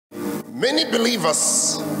Many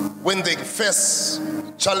believers, when they face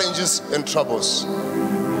challenges and troubles,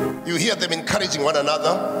 you hear them encouraging one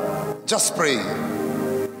another, just pray,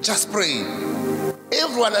 just pray.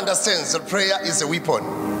 Everyone understands that prayer is a weapon,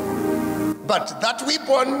 but that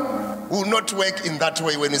weapon will not work in that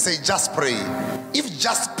way when you say just pray. If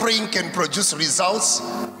just praying can produce results,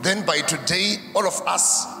 then by today all of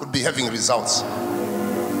us would be having results.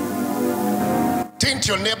 Turn to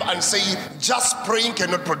your neighbor and say, just praying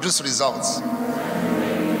cannot produce results.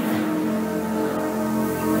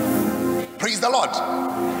 Praise the Lord.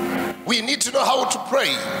 We need to know how to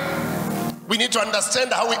pray. We need to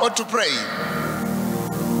understand how we ought to pray.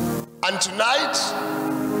 And tonight,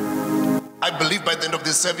 I believe by the end of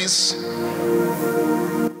this service,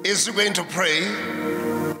 as you're going to pray,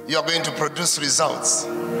 you are going to produce results.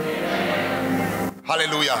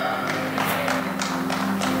 Hallelujah.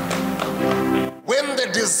 When the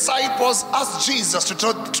disciples asked Jesus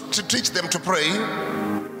to teach them to pray,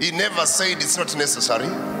 he never said it's not necessary.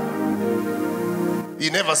 He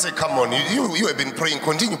never said, come on, you have been praying,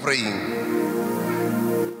 continue praying.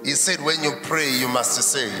 He said, when you pray, you must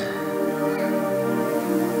say.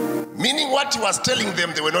 Meaning what he was telling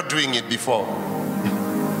them, they were not doing it before.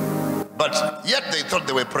 But yet they thought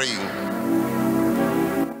they were praying.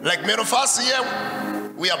 Like many of us here,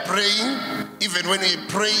 we are praying even when we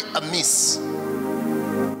pray amiss.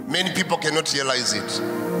 Many people cannot realize it.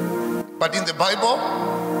 But in the Bible,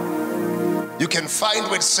 you can find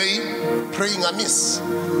words say praying amiss,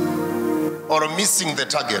 or missing the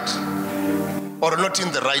target, or not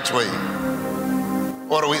in the right way,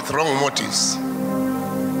 or with wrong motives.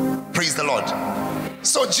 Praise the Lord.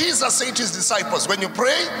 So Jesus said to his disciples, when you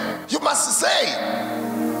pray, you must say,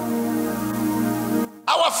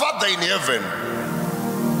 our Father in heaven.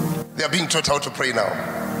 They are being taught how to pray now.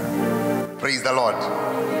 Praise the Lord.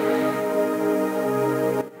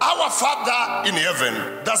 Our Father in heaven,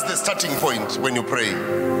 that's the starting point when you pray.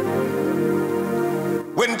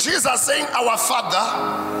 When Jesus is saying our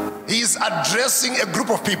Father, he is addressing a group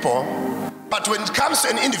of people. But when it comes to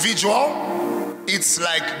an individual, it's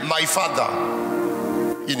like my Father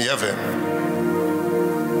in heaven.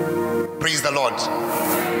 Praise the Lord.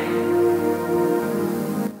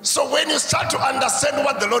 So when you start to understand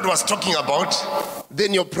what the Lord was talking about,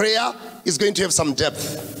 then your prayer is going to have some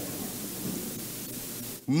depth.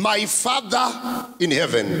 My Father in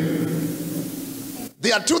heaven.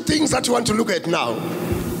 There are two things that you want to look at now.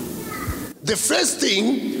 The first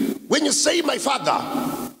thing, when you say my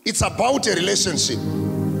Father, it's about a relationship.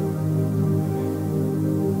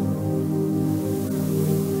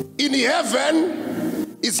 In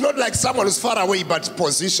heaven, it's not like someone who's far away, but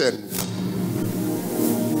position.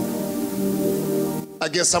 I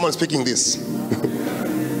guess someone's speaking this.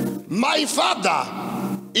 My Father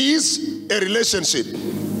is a relationship.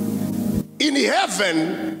 In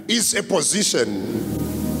heaven is a position.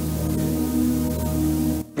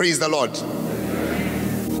 Praise the Lord.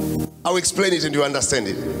 I'll explain it and you understand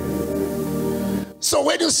it. So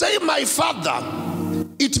when you say my Father,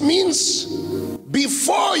 it means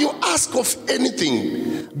before you ask of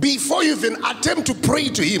anything, before you even attempt to pray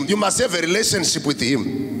to him, you must have a relationship with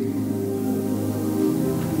him.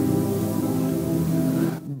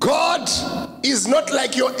 God is not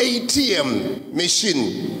like your ATM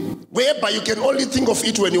machine, whereby you can only think of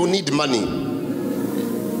it when you need money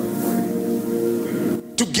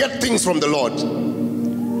to get things from the Lord.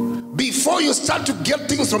 Before you start to get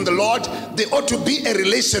things from the Lord, there ought to be a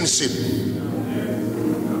relationship.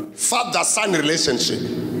 Father-son relationship.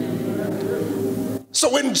 So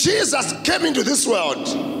when Jesus came into this world,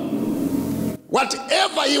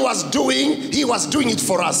 whatever he was doing it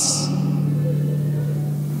for us.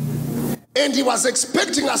 And he was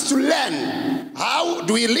expecting us to learn, how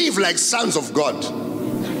do we live like sons of God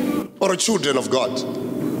or children of God?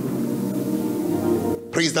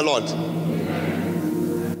 Praise the Lord.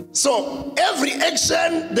 So every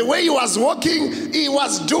action, the way he was walking, he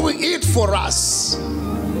was doing it for us.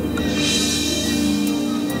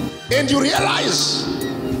 And you realize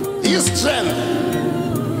his strength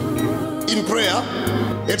in prayer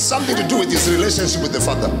had something to do with his relationship with the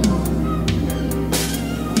Father.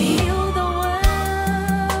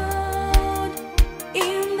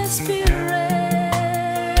 Spirit.